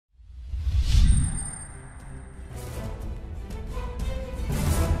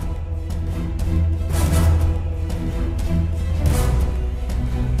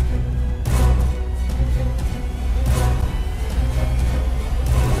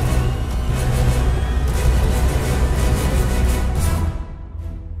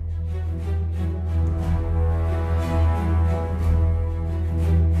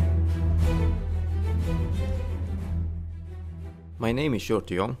My name is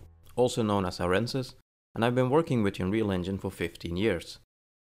Shortyong, also known as Arensis, and I've been working with Unreal Engine for 15 years.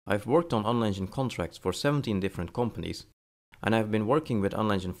 I've worked on Unreal Engine contracts for 17 different companies, and I've been working with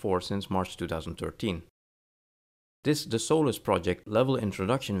Unreal Engine 4 since March 2013. The Solus project level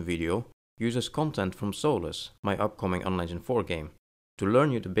introduction video uses content from Solus, my upcoming Unreal Engine 4 game, to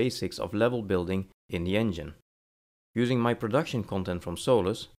learn you the basics of level building in the engine. Using my production content from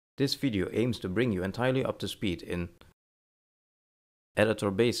Solus, this video aims to bring you entirely up to speed in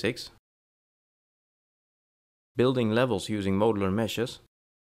editor basics, building levels using modular meshes,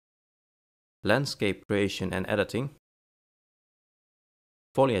 landscape creation and editing,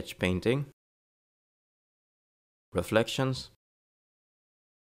 foliage painting, reflections,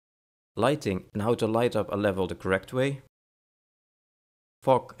 lighting and how to light up a level the correct way,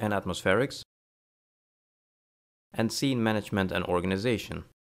 fog and atmospherics, and scene management and organization.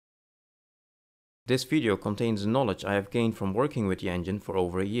 This video contains the knowledge I have gained from working with the engine for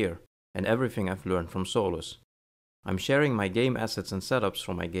over a year, and everything I've learned from Solus. I'm sharing my game assets and setups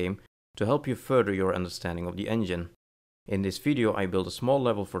from my game to help you further your understanding of the engine. In this video I build a small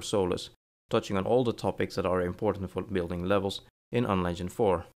level for Solus, touching on all the topics that are important for building levels in Unreal Engine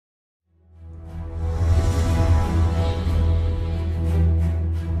 4.